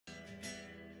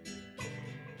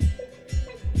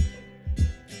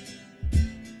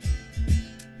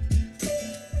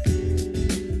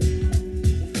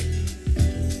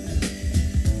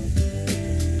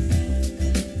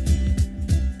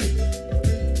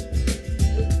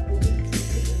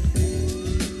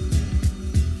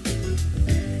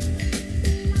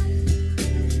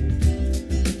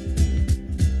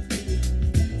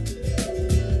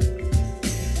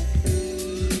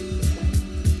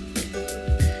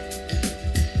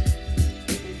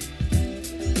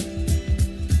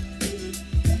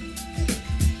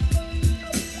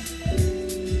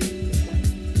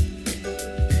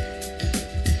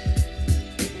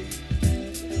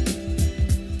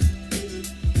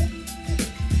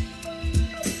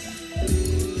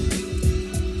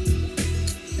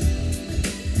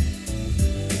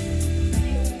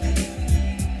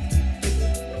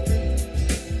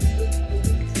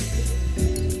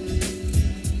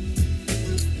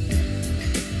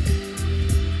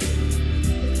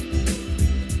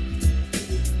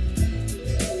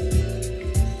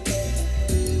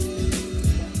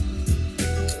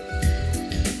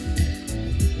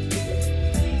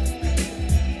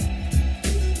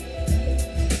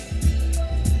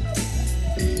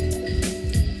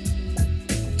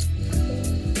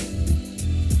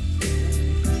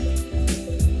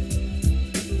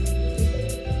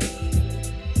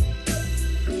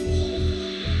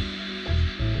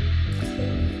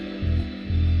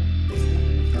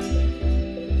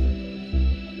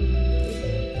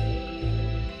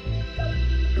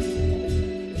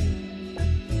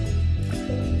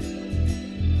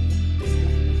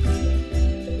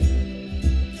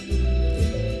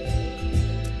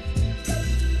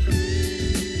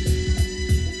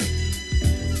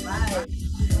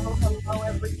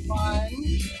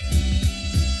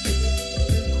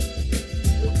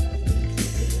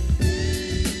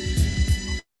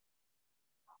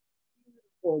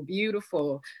Beautiful,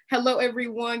 beautiful. Hello,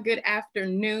 everyone. Good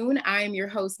afternoon. I am your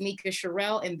host, Nika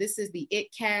Sherelle, and this is the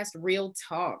ItCast Real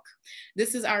Talk.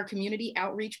 This is our community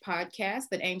outreach podcast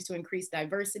that aims to increase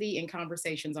diversity in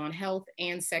conversations on health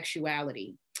and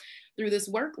sexuality. Through this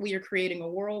work, we are creating a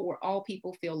world where all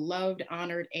people feel loved,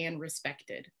 honored, and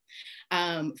respected.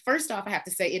 First off, I have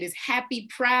to say it is Happy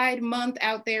Pride Month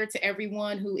out there to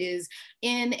everyone who is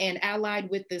in and allied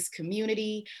with this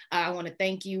community. I want to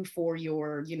thank you for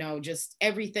your, just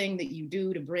everything that you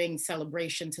do to bring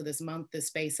celebration to this month, this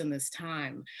space, and this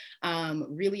time.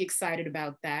 Really excited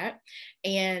about that.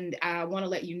 And I want to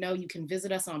let you know you can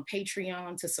visit us on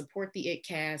Patreon to support the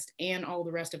ItCast and all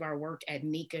the rest of our work at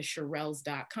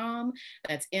nikasherelles.com.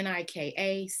 That's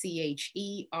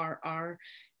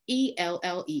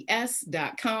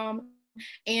NIKACHERRELLES.com.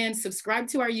 And subscribe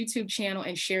to our YouTube channel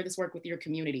and share this work with your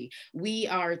community. We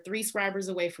are 3 subscribers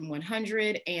away from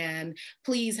 100, and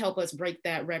please help us break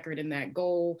that record and that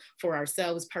goal for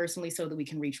ourselves personally so that we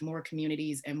can reach more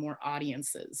communities and more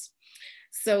audiences.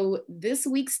 So this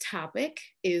week's topic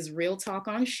is Real Talk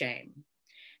on Shame.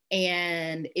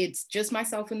 And it's just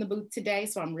myself in the booth today,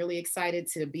 so I'm really excited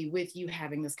to be with you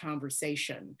having this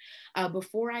conversation.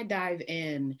 Before I dive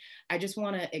in, I just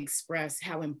want to express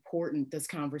how important this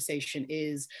conversation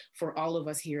is for all of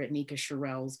us here at Nika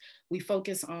Sherelles. We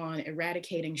focus on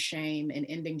eradicating shame and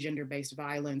ending gender-based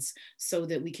violence so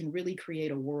that we can really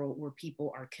create a world where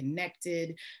people are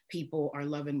connected, people are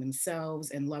loving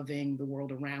themselves and loving the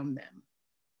world around them.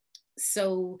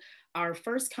 So our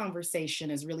first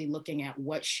conversation is really looking at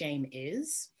what shame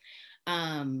is,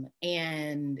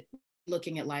 and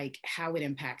looking at like how it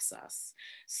impacts us.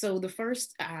 So the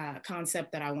first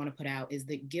concept that I want to put out is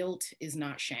that guilt is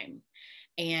not shame.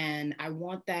 And I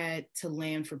want that to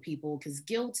land for people because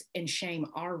guilt and shame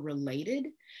are related.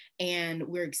 And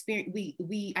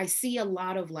I see a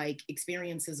lot of like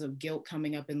experiences of guilt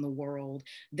coming up in the world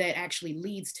that actually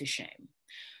leads to shame.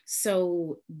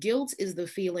 So guilt is the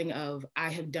feeling of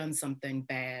I have done something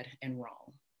bad and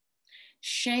wrong.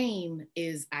 Shame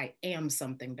is I am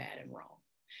something bad and wrong.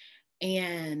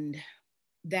 And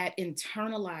that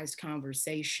internalized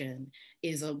conversation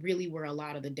is really where a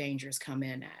lot of the dangers come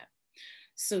in at.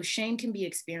 So shame can be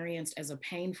experienced as a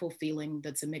painful feeling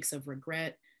that's a mix of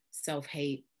regret,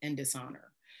 self-hate, and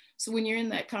dishonor. So when you're in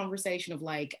that conversation of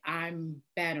like, I'm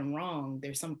bad and wrong,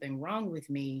 there's something wrong with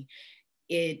me,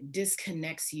 it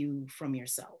disconnects you from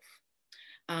yourself.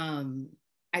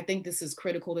 I think this is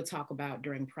critical to talk about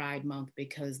during Pride Month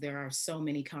because there are so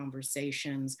many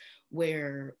conversations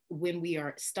where when we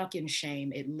are stuck in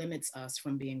shame, it limits us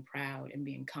from being proud and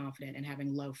being confident and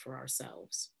having love for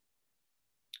ourselves.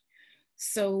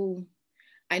 So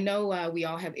I know we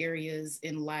all have areas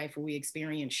in life where we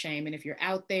experience shame. And if you're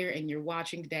out there and you're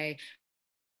watching today,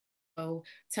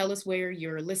 tell us where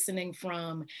you're listening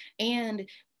from and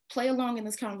play along in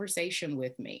this conversation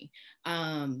with me.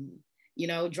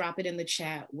 Drop it in the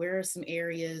chat. Where are some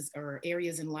areas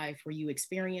in life where you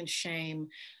experience shame,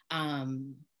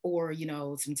 or,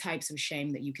 some types of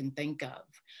shame that you can think of?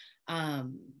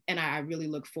 And I really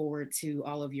look forward to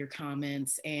all of your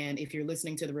comments. And if you're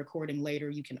listening to the recording later,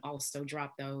 you can also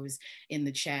drop those in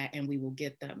the chat and we will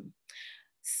get them.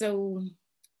 So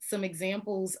some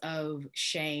examples of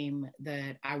shame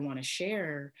that I want to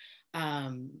share,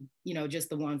 just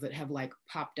the ones that have like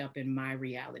popped up in my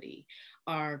reality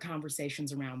are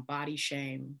conversations around body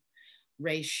shame,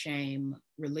 race shame,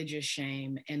 religious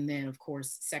shame, and then of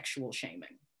course, sexual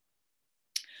shaming.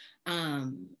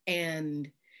 And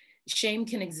shame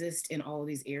can exist in all of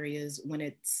these areas. When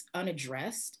it's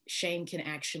unaddressed, shame can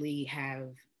actually have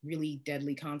really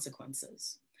deadly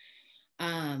consequences.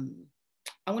 I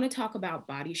want to talk about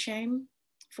body shame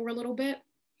for a little bit.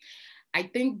 I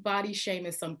think body shame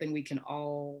is something we can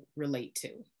all relate to.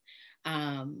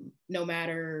 No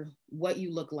matter what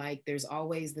you look like, there's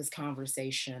always this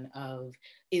conversation of,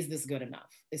 is this good enough?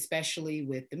 Especially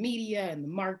with the media and the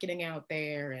marketing out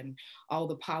there and all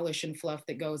the polish and fluff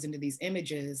that goes into these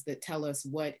images that tell us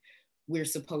what we're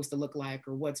supposed to look like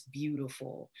or what's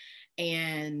beautiful.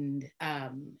 And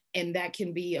that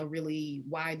can be a really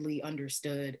widely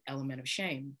understood element of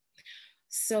shame.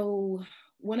 So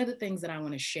one of the things that I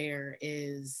want to share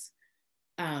is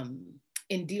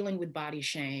in dealing with body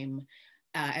shame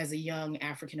as a young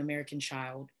African-American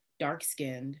child,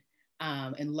 dark-skinned,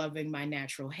 and loving my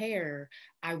natural hair,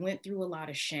 I went through a lot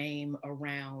of shame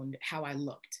around how I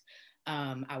looked.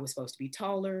 I was supposed to be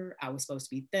taller, I was supposed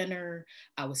to be thinner,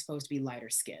 I was supposed to be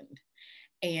lighter skinned.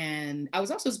 And I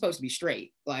was also supposed to be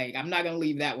straight. Like, I'm not gonna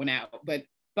leave that one out, but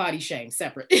body shame,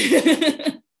 separate.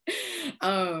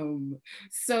 um,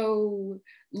 so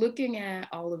looking at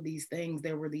all of these things,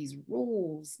 there were these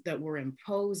rules that were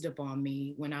imposed upon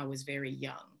me when I was very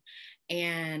young,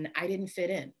 and I didn't fit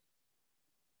in.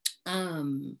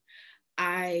 Um,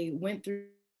 I went through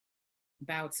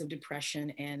bouts of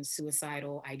depression and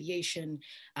suicidal ideation,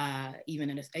 even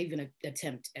an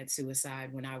attempt at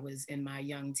suicide when I was in my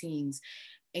young teens.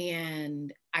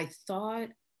 And I thought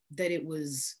that it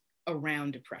was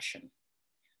around depression.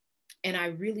 And I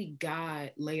really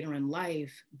got later in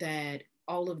life that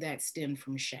all of that stemmed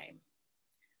from shame.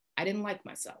 I didn't like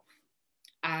myself.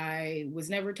 I was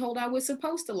never told I was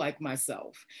supposed to like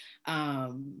myself.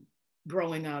 Um,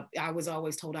 Growing up, I was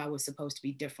always told I was supposed to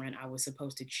be different. I was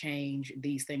supposed to change.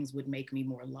 These things would make me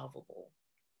more lovable.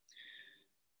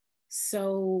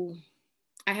 So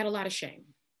I had a lot of shame.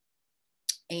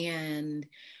 And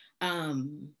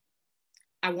um,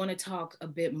 I want to talk a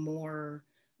bit more,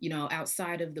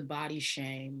 outside of the body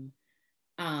shame,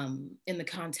 in the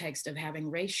context of having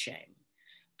race shame.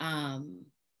 Um,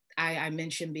 I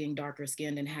mentioned being darker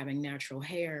skinned and having natural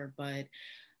hair, but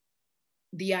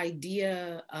the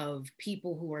idea of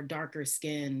people who are darker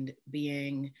skinned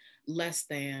being less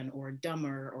than or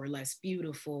dumber or less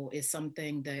beautiful is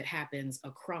something that happens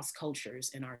across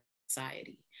cultures in our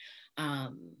society.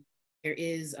 Um, there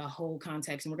is a whole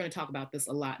context, and we're going to talk about this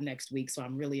a lot next week, so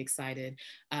I'm really excited.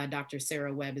 Dr.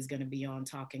 Sarah Webb is going to be on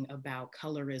talking about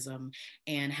colorism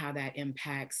and how that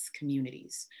impacts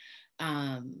communities.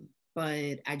 Um,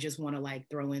 but I just want to like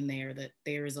throw in there that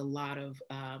there's a lot of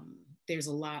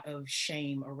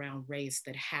shame around race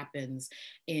that happens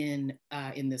in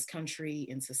this country,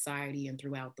 in society, and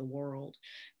throughout the world,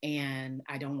 and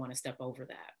I don't want to step over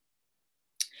that.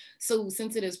 So,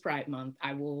 since it is Pride Month,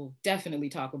 I will definitely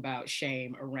talk about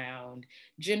shame around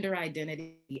gender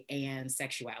identity and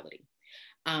sexuality.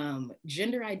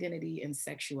 Gender identity and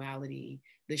sexuality,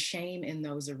 the shame in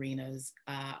those arenas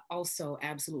also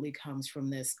absolutely comes from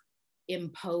this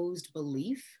imposed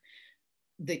belief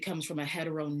that comes from a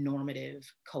heteronormative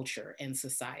culture and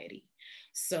society.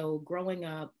 So, growing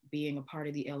up, being a part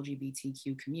of the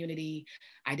LGBTQ community,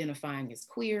 identifying as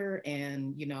queer,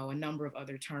 and a number of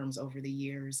other terms over the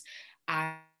years,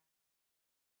 I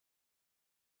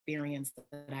experienced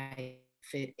that I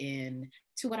fit in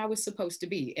to what I was supposed to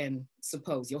be. And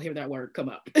suppose you'll hear that word come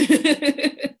up.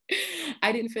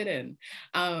 I didn't fit in.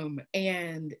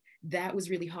 And that was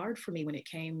really hard for me when it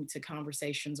came to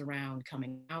conversations around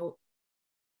coming out,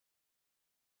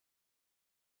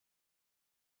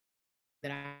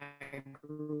 that I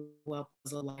grew up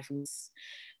as a life.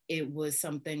 It was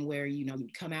something where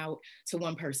you'd come out to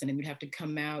one person and you'd have to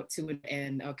come out to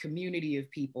a community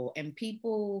of people, and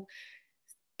people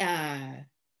uh,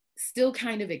 still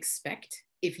kind of expect,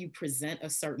 if you present a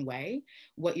certain way,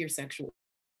 what your sexual,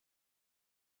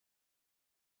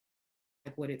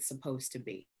 like what it's supposed to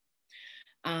be.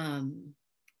 Um,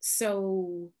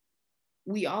 so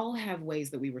we all have ways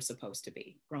that we were supposed to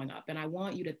be growing up, and I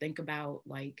want you to think about,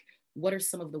 like, what are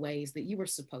some of the ways that you were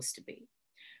supposed to be?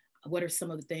 What are some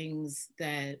of the things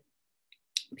that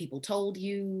people told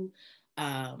you,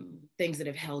 things that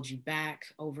have held you back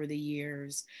over the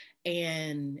years,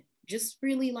 and just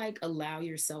really like allow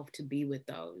yourself to be with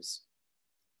those.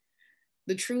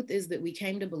 The truth is that we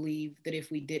came to believe that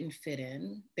if we didn't fit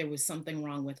in, there was something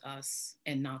wrong with us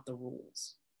and not the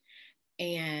rules.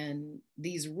 And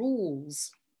these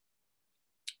rules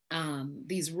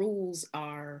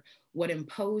are what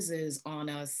imposes on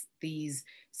us these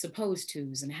supposed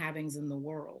tos and havings in the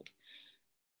world.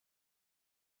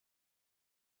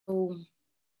 So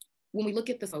when we look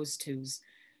at the supposed tos,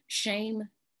 shame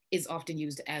is often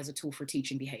used as a tool for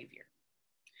teaching behavior.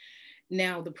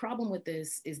 Now, the problem with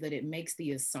this is that it makes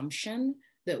the assumption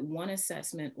that one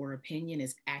assessment or opinion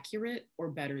is accurate or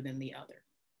better than the other.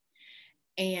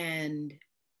 And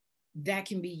that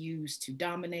can be used to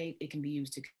dominate, it can be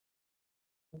used to,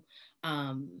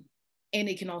 um, and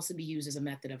it can also be used as a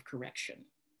method of correction.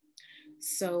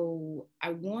 So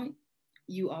I want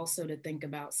you also to think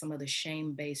about some of the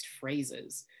shame-based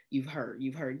phrases you've heard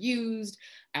used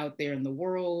out there in the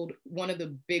world. One of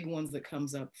the big ones that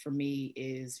comes up for me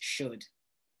is should.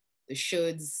 The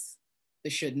shoulds, the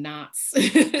should nots,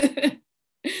 the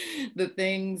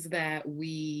things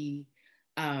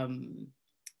um,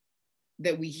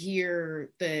 that we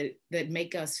hear that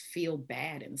make us feel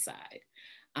bad inside.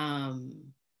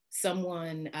 Um,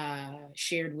 Someone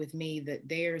shared with me that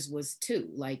theirs was too,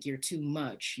 like, you're too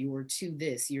much, you're too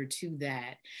this, you're too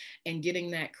that. And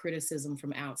getting that criticism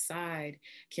from outside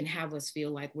can have us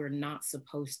feel like we're not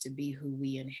supposed to be who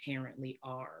we inherently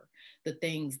are. The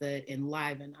things that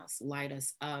enliven us, light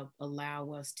us up,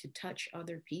 allow us to touch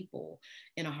other people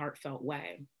in a heartfelt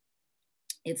way.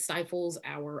 It stifles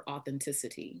our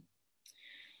authenticity.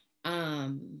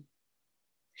 Um,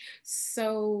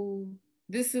 so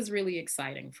this is really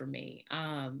exciting for me.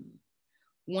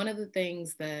 One of the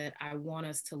things that I want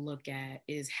us to look at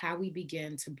is how we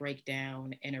begin to break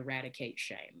down and eradicate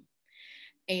shame.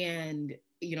 And,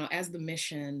 you know, as the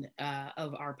mission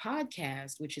of our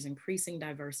podcast, which is increasing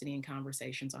diversity in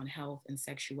conversations on health and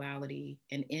sexuality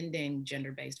and ending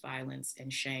gender based violence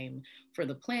and shame for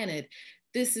the planet,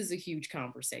 this is a huge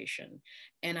conversation.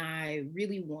 And I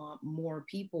really want more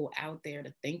people out there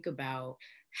to think about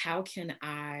how can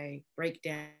I break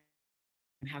down,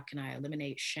 how can I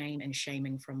eliminate shame and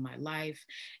shaming from my life?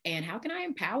 And how can I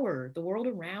empower the world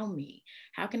around me?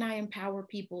 How can I empower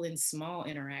people in small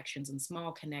interactions and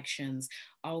small connections,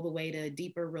 all the way to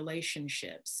deeper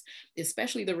relationships,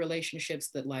 especially the relationships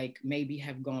that like maybe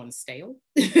have gone stale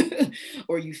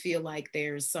or you feel like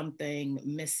there's something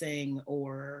missing,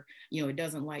 or, you know, it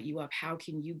doesn't light you up. How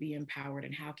can you be empowered,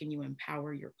 and how can you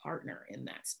empower your partner in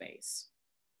that space?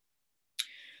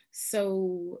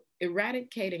 So,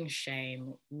 eradicating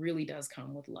shame really does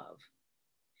come with love.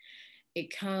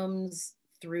 It comes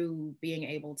through being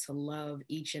able to love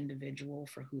each individual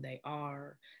for who they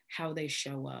are, how they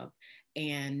show up,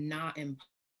 and not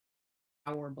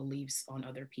empower beliefs on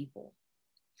other people.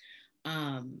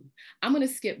 Um, I'm going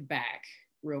to skip back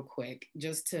real quick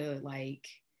just to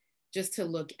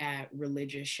look at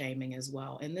religious shaming as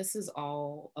well. And this is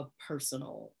all a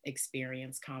personal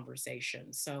experience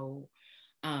conversation. So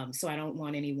I don't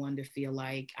want anyone to feel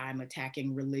like I'm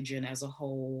attacking religion as a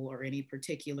whole or any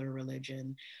particular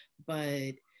religion,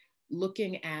 but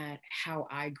looking at how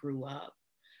I grew up.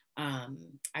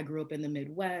 I grew up in the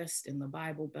Midwest, in the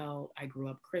Bible Belt. I grew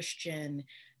up Christian,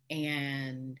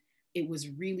 and it was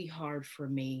really hard for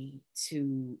me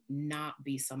to not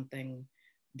be something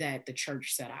that the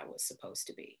church said I was supposed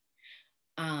to be.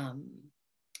 Um,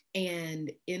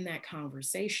 and in that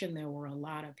conversation, there were a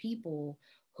lot of people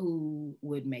who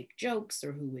would make jokes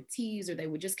or who would tease, or they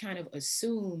would just kind of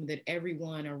assume that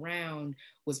everyone around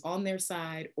was on their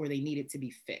side or they needed to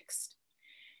be fixed.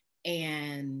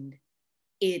 And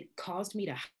it caused me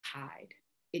to hide.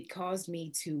 It caused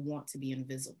me to want to be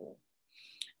invisible.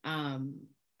 Um,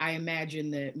 I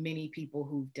imagine that many people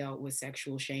who've dealt with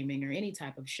sexual shaming or any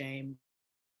type of shame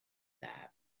that.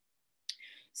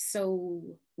 So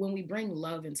when we bring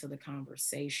love into the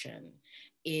conversation,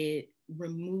 it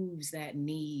removes that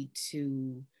need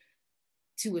to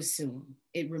assume.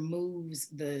 It removes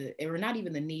the, or not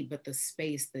even the need, but the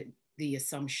space that the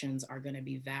assumptions are going to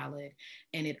be valid,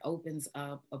 and it opens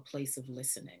up a place of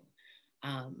listening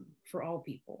for all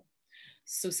people.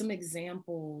 So some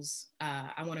examples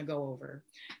I want to go over,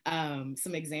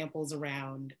 some examples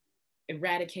around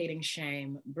eradicating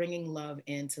shame, bringing love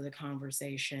into the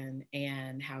conversation,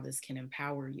 and how this can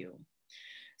empower you.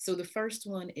 So the first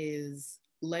one is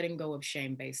letting go of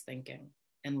shame-based thinking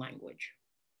and language.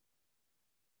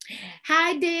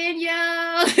 Hi,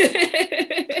 Daniel.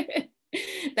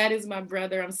 That is my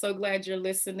brother. I'm so glad you're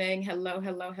listening. Hello,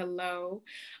 hello, hello.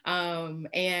 And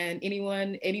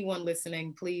anyone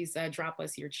listening, please drop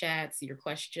us your chats, your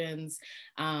questions.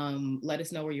 Let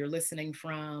us know where you're listening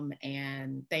from,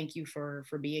 and thank you for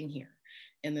being here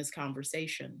in this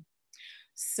conversation.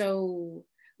 So,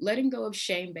 letting go of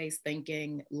shame-based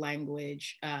thinking,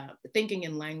 language, thinking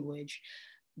and language,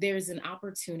 there's an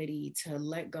opportunity to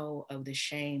let go of the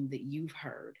shame that you've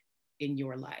heard in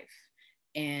your life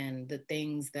and the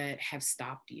things that have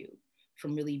stopped you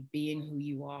from really being who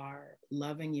you are,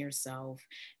 loving yourself.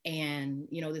 And,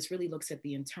 you know, this really looks at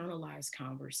the internalized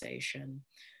conversation.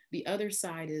 The other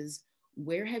side is,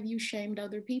 where have you shamed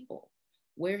other people?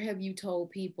 Where have you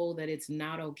told people that it's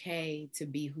not okay to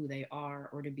be who they are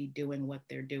or to be doing what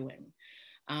they're doing?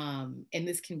 And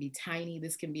this can be tiny.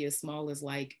 This can be as small as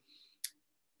like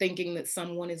thinking that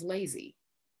someone is lazy,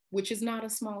 which is not a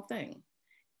small thing.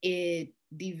 It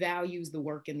devalues the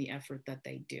work and the effort that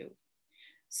they do.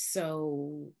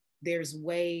 So there's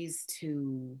ways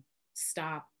to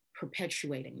stop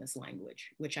perpetuating this language,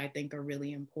 which I think are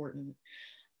really important.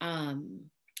 Um,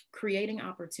 Creating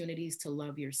opportunities to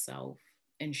love yourself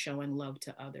and showing love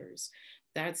to others.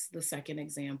 That's the second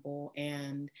example.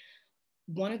 And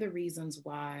one of the reasons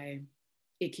why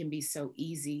it can be so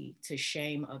easy to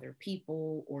shame other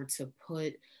people or to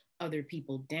put other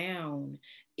people down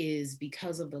is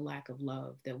because of the lack of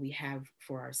love that we have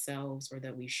for ourselves or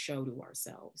that we show to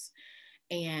ourselves.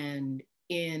 And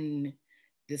in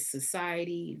this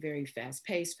society, very fast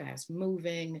paced, fast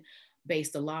moving,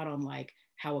 based a lot on like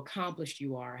how accomplished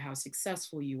you are, how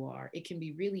successful you are, it can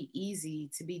be really easy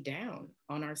to be down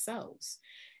on ourselves.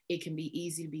 It can be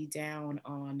easy to be down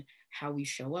on how we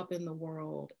show up in the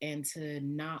world, and to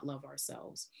not love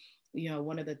ourselves.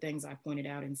 One of the things I pointed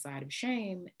out inside of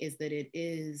shame is that it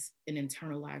is an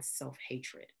internalized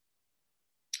self-hatred.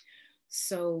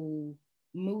 So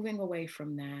moving away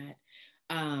from that,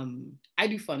 I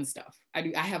do fun stuff.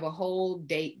 I have a whole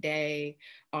date day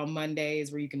on Mondays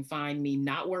where you can find me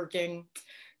not working,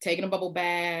 taking a bubble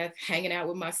bath, hanging out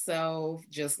with myself,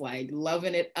 just like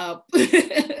loving it up.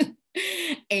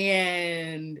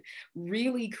 And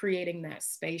really creating that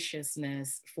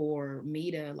spaciousness for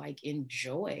me to like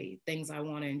enjoy things I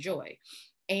want to enjoy.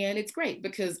 And it's great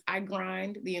because I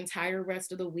grind the entire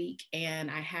rest of the week and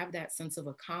I have that sense of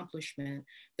accomplishment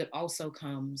that also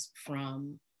comes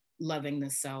from loving the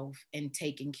self and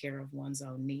taking care of one's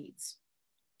own needs.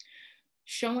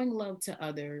 Showing love to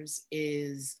others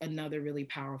is another really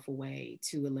powerful way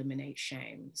to eliminate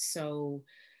shame. So,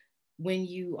 when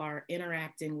you are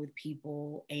interacting with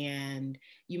people and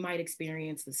you might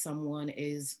experience that someone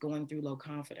is going through low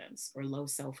confidence or low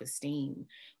self-esteem,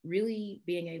 really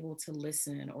being able to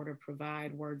listen or to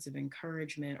provide words of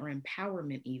encouragement or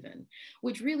empowerment, even,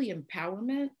 which really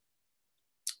empowerment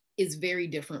is very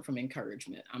different from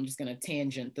encouragement. I'm just going to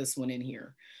tangent this one in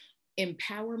here.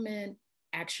 Empowerment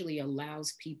actually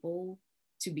allows people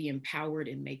to be empowered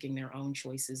in making their own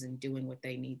choices and doing what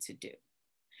they need to do.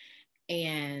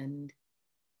 And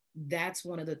that's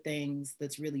one of the things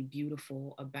that's really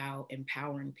beautiful about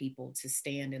empowering people to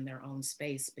stand in their own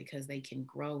space, because they can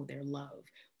grow their love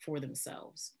for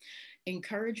themselves.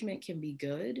 Encouragement can be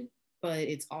good, but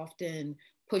it's often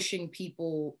pushing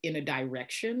people in a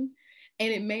direction,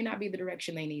 and it may not be the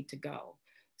direction they need to go.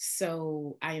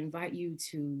 So I invite you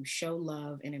to show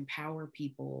love and empower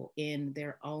people in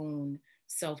their own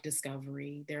self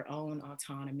discovery, their own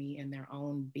autonomy, and their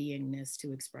own beingness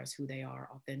to express who they are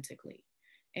authentically,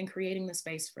 and creating the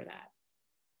space for that.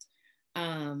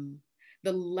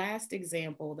 The last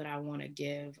example that I want to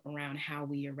give around how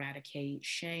we eradicate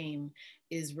shame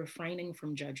is refraining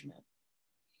from judgment.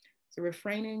 So,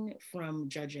 refraining from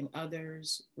judging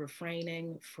others,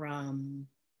 refraining from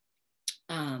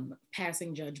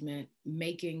passing judgment,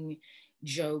 making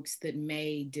jokes that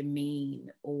may demean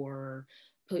or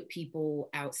put people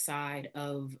outside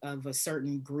of a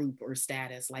certain group or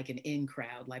status, like an in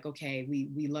crowd, like, okay,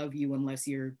 we love you unless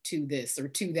you're to this or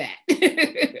to that.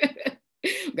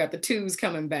 Got the twos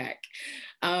coming back.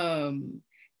 And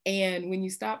when you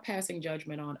stop passing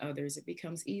judgment on others, it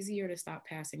becomes easier to stop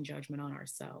passing judgment on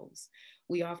ourselves.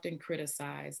 We often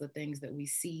criticize the things that we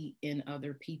see in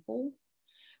other people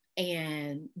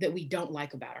and that we don't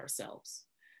like about ourselves.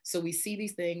 So we see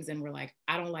these things and we're like,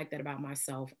 I don't like that about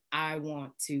myself. I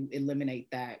want to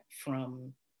eliminate that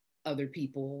from other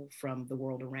people, from the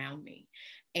world around me.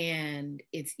 And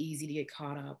it's easy to get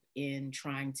caught up in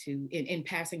in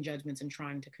passing judgments and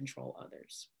trying to control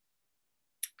others.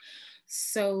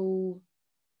 So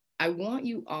I want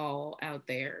you all out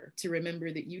there to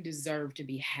remember that you deserve to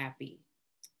be happy.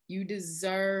 You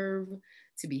deserve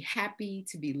to be happy,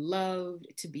 to be loved,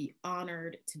 to be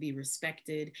honored, to be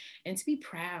respected, and to be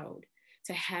proud,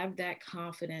 to have that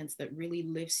confidence that really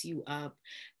lifts you up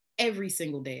every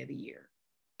single day of the year,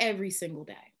 every single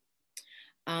day,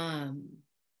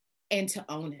 and to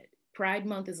own it. Pride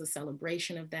Month is a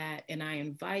celebration of that. And I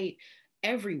invite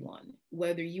everyone,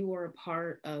 whether you are a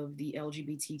part of the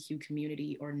LGBTQ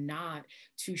community or not,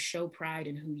 to show pride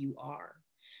in who you are.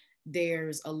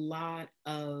 There's a lot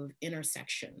of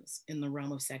intersections in the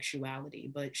realm of sexuality,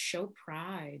 but show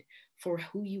pride for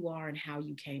who you are and how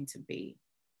you came to be.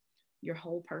 You're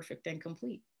whole, perfect, and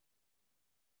complete.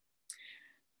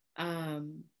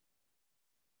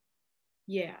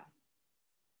 Yeah,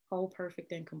 whole,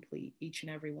 perfect, and complete, each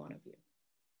and every one of you.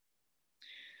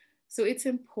 So it's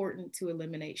important to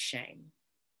eliminate shame.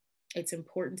 It's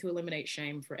important to eliminate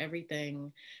shame for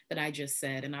everything that I just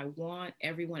said. And I want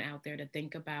everyone out there to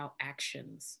think about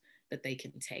actions that they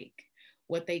can take,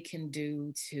 what they can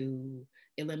do to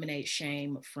eliminate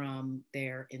shame from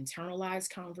their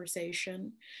internalized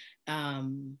conversation.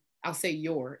 I'll say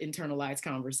your internalized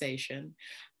conversation.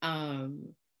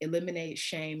 Eliminate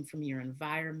shame from your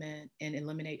environment and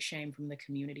eliminate shame from the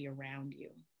community around you.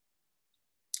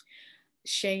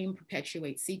 Shame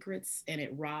perpetuates secrets and it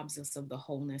robs us of the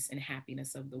wholeness and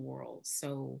happiness of the world.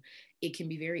 So it can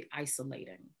be very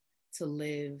isolating to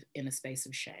live in a space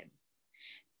of shame.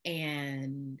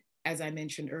 And as I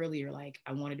mentioned earlier, like,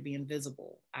 I wanted to be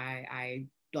invisible. I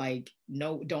like,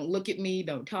 no, don't look at me,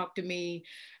 don't talk to me.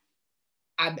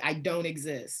 I don't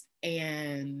exist.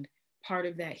 And part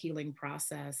of that healing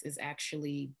process is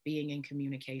actually being in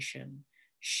communication,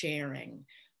 sharing,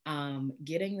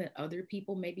 getting that other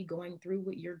people may be going through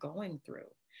what you're going through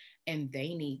and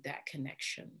they need that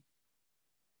connection.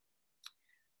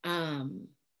 Um,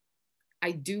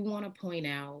 I do want to point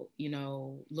out,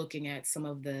 looking at some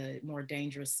of the more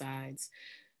dangerous sides,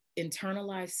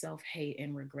 internalized self hate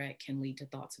and regret can lead to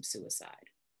thoughts of suicide.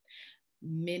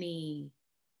 Many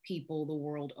people the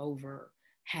world over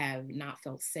have not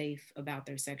felt safe about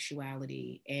their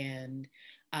sexuality and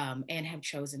have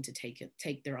chosen to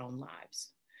take their own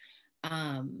lives.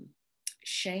 Um,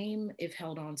 Shame, if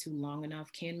held on too long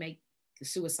enough, can make the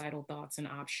suicidal thoughts an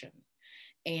option.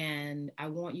 And I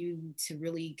want you to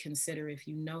really consider, if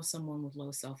you know someone with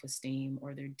low self esteem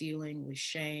or they're dealing with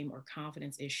shame or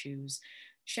confidence issues,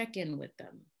 check in with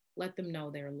them. Let them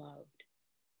know they're loved.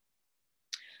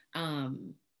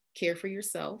 Care for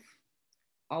yourself,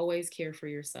 always care for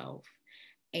yourself,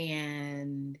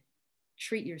 and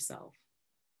treat yourself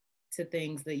to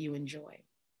things that you enjoy.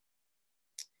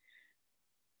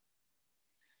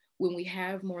 When we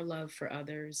have more love for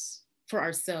others, for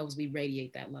ourselves, we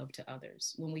radiate that love to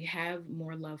others. When we have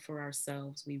more love for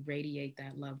ourselves, we radiate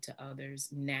that love to others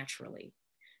naturally.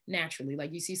 Naturally,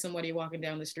 like you see somebody walking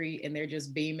down the street and they're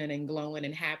just beaming and glowing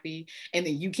and happy, and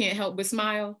then you can't help but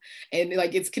smile, and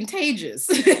like it's contagious.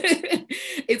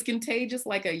 It's contagious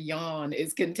like a yawn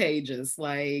is contagious.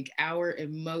 Like our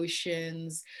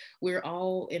emotions, we're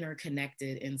all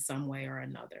interconnected in some way or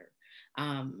another.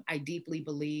 I deeply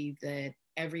believe that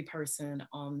every person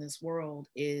on this world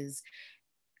is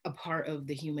a part of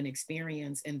the human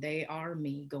experience, and they are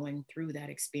me going through that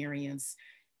experience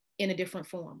in a different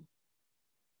form.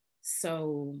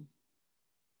 So,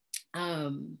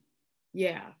 um,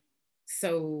 yeah.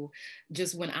 So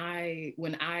just when I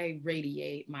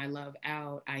radiate my love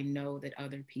out, I know that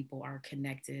other people are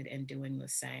connected and doing the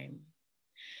same.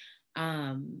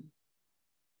 Um,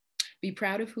 be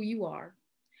proud of who you are.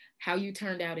 How you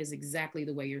turned out is exactly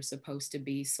the way you're supposed to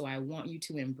be. So I want you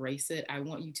to embrace it. I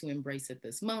want you to embrace it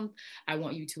this month. I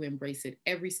want you to embrace it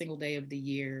every single day of the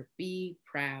year. Be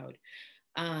proud.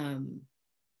 Um,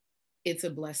 it's a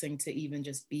blessing to even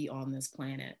just be on this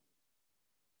planet.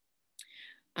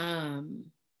 Um,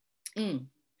 mm,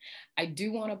 I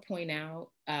do want to point out,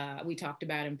 we talked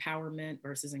about empowerment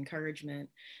versus encouragement.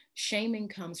 Shaming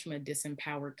comes from a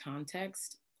disempowered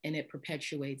context, and it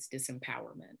perpetuates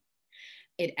disempowerment.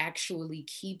 It actually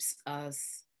keeps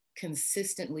us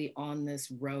consistently on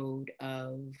this road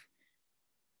of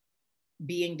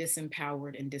being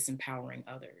disempowered and disempowering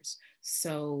others.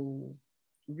 So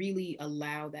really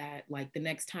allow that, like the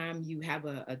next time you have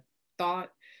a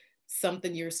thought,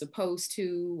 something you're supposed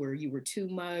to, or you were too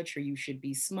much, or you should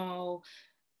be small,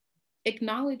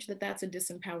 acknowledge that that's a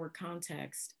disempowered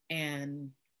context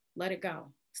and let it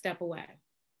go, step away.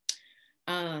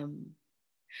 um,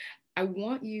 I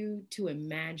want you to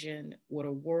imagine what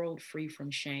a world free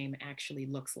from shame actually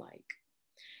looks like.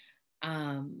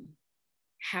 um,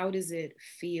 how does it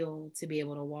feel to be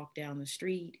able to walk down the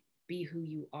street, be who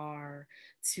you are,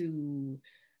 to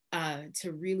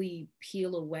to really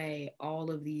peel away all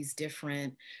of these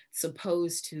different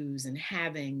supposed tos and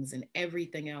havings and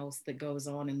everything else that goes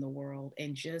on in the world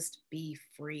and just be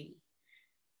free.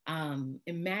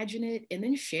 Imagine it and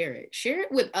then share it. Share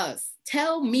it with us.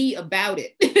 Tell me about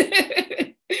it.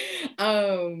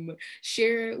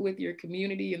 Share it with your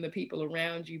community and the people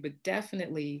around you, but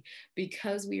definitely,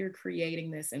 because we are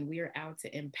creating this and we are out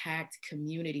to impact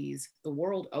communities the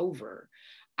world over,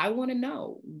 I want to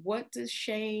know, what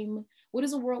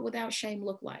does a world without shame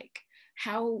look like?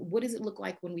 What does it look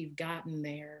like when we've gotten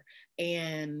there?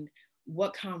 And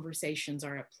what conversations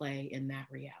are at play in that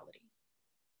reality?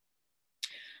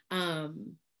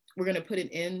 We're going to put an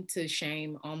end to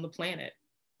shame on the planet.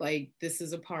 Like, this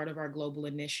is a part of our global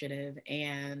initiative,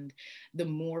 and the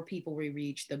more people we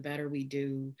reach, the better we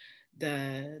do,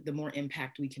 the more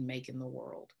impact we can make in the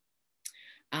world.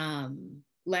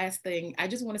 Last thing, I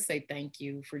just want to say thank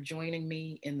you for joining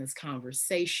me in this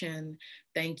conversation.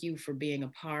 Thank you for being a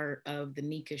part of the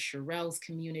Nika Sherrell's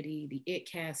community, the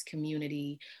ItCast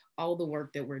community, all the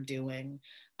work that we're doing.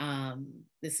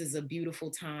 This is a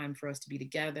beautiful time for us to be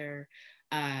together.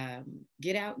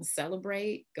 Get out and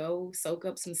celebrate, go soak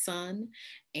up some sun,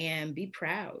 and be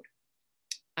proud.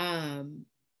 Um,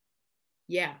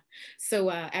 yeah. So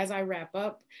as I wrap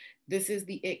up, this is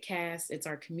the ItCast. It's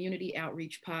our community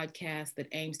outreach podcast that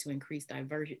aims to increase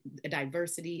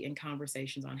diversity in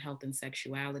conversations on health and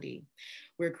sexuality.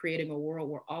 We're creating a world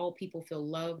where all people feel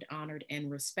loved, honored, and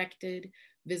respected.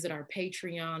 Visit our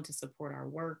Patreon to support our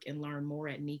work and learn more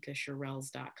at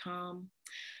nikasherrells.com.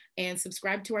 And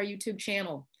subscribe to our YouTube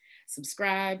channel.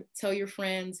 Subscribe, tell your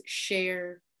friends,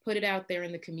 share, put it out there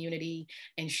in the community,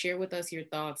 and share with us your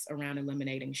thoughts around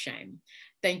eliminating shame.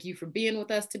 Thank you for being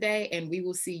with us today, and we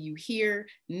will see you here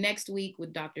next week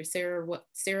with Dr.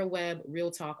 Sarah Webb,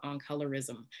 Real Talk on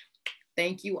Colorism.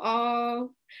 Thank you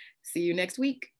all. See you next week.